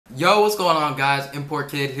Yo, what's going on, guys?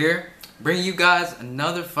 Import Kid here, bringing you guys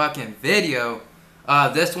another fucking video.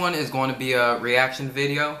 This one is going to be a reaction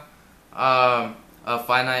video. A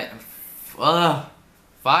Five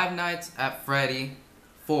Nights at Freddy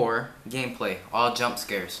 4 gameplay, all jump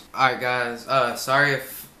scares. Alright guys, sorry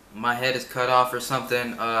if my head is cut off or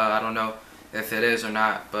something. I don't know if it is or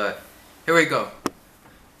not, but here we go.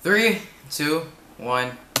 3, 2,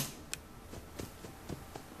 1.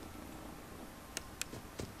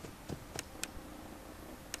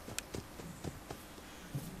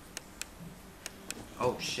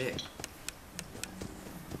 Oh shit.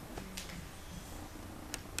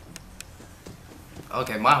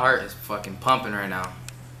 Okay, my heart is fucking pumping right now.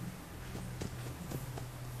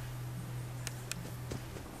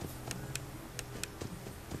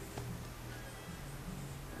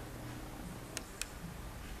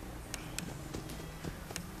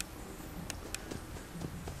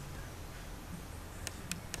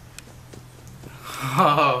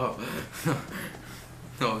 Oh,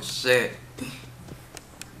 oh shit.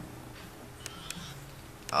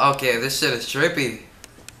 Okay, this shit is trippy.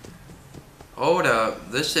 Hold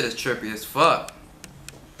up, this shit is trippy as fuck.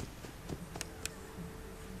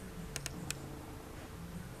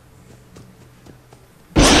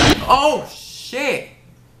 Oh shit.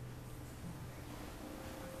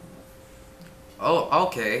 Oh,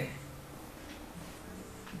 okay.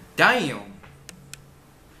 Damn.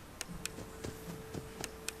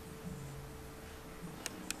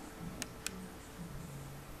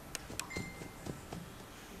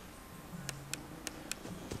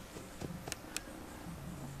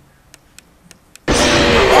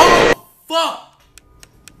 Fuck!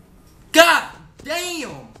 God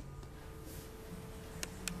damn!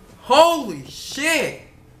 Holy shit!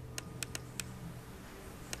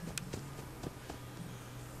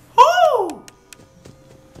 Whoo!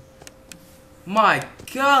 My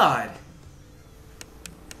God!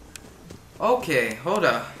 Okay, hold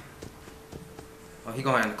up. Oh, he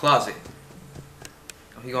going in the closet.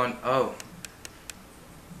 Oh, he going. Oh.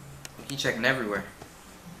 He checking everywhere.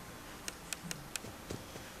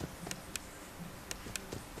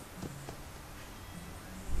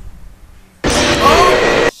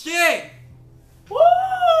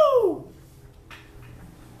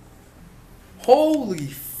 Holy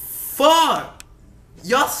fuck!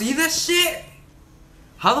 Y'all see this shit?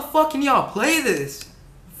 How the fuck can y'all play this?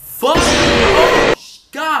 Fuck! Oh,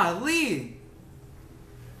 golly!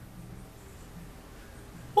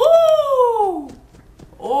 Woo!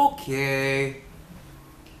 Okay.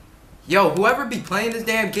 Yo, whoever be playing this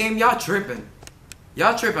damn game, y'all tripping.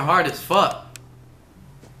 Y'all tripping hard as fuck.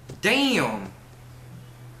 Damn.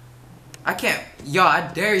 I can't. Yo, I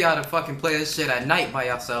dare y'all to fucking play this shit at night by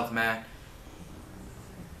yourself, man.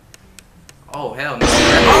 Oh, hell no.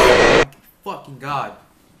 Oh, my fucking God.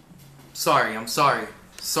 Sorry, I'm sorry.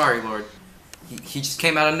 Sorry, Lord. He just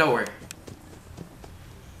came out of nowhere.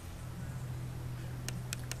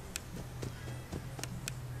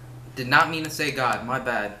 Did not mean to say God. My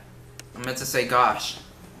bad. I meant to say gosh.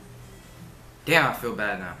 Damn, I feel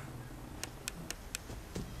bad now.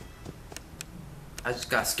 I just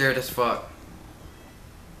got scared as fuck.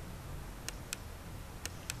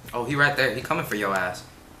 Oh, he right there. He coming for your ass.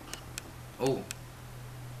 Oh.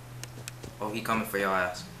 Oh, he coming for your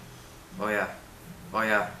ass. Oh, yeah. Oh,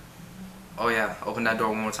 yeah. Oh, yeah. Open that door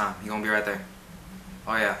one more time. He gonna be right there.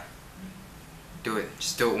 Oh, yeah. Do it.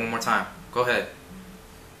 Just do it one more time. Go ahead.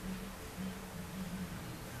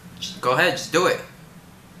 Just go ahead. Just do it.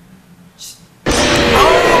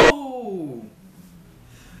 Oh!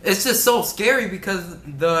 It's just so scary because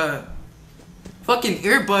the fucking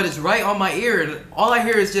earbud is right on my ear and all I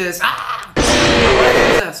hear is just ah! All I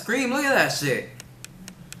hear is that scream. Look at that shit.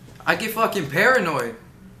 I get fucking paranoid.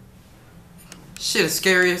 Shit is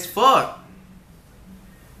scary as fuck.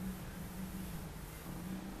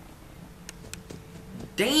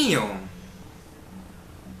 Damn.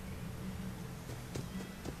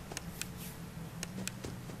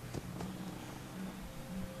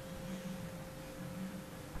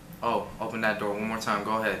 Oh, open that door one more time.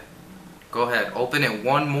 Go ahead. Go ahead. Open it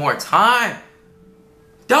one more time.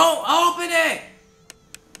 Don't open it.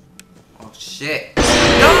 Oh, shit.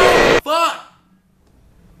 No! Fuck!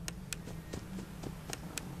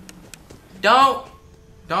 Don't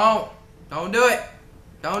do it.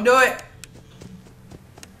 Don't do it.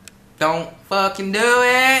 Don't fucking do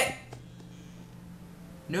it.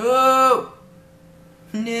 No.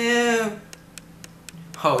 No.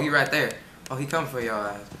 Oh, he right there. Oh, he coming for your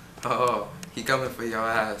ass. Oh, he coming for your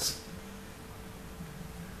ass.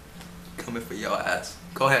 Coming for your ass.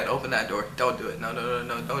 Go ahead, open that door. Don't do it. No,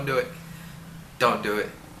 don't do it. Don't do it.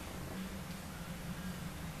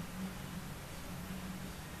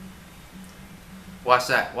 Watch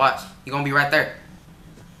that. Watch. He gonna be right there.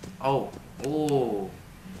 Oh. Ooh.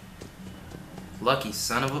 Lucky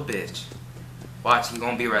son of a bitch. Watch. He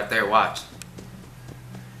gonna be right there. Watch.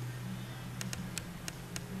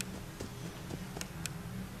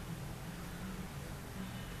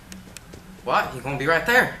 What? He gonna be right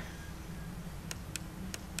there.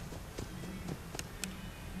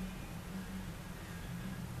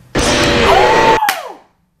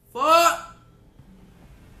 Fuck!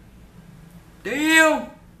 Damn!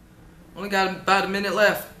 Only got about a minute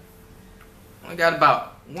left. Only got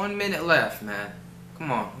about 1 minute left, man.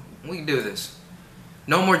 Come on, we can do this.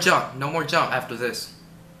 No more jump. No more jump after this.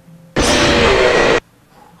 I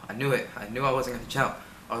knew it. I knew I wasn't gonna jump.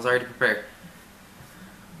 I was already prepared.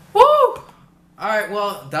 Woo! Alright,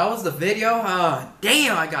 well, that was the video.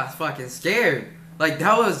 Damn, I got fucking scared. Like,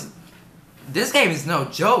 this game is no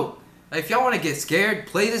joke. Like, if y'all want to get scared,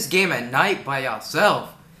 play this game at night by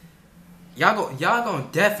yourself. Y'all gonna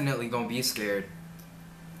definitely gonna be scared.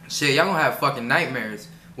 Shit, y'all gonna have fucking nightmares.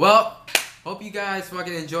 Well, hope you guys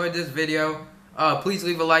fucking enjoyed this video. Please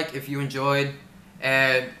leave a like if you enjoyed.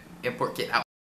 And import kit out.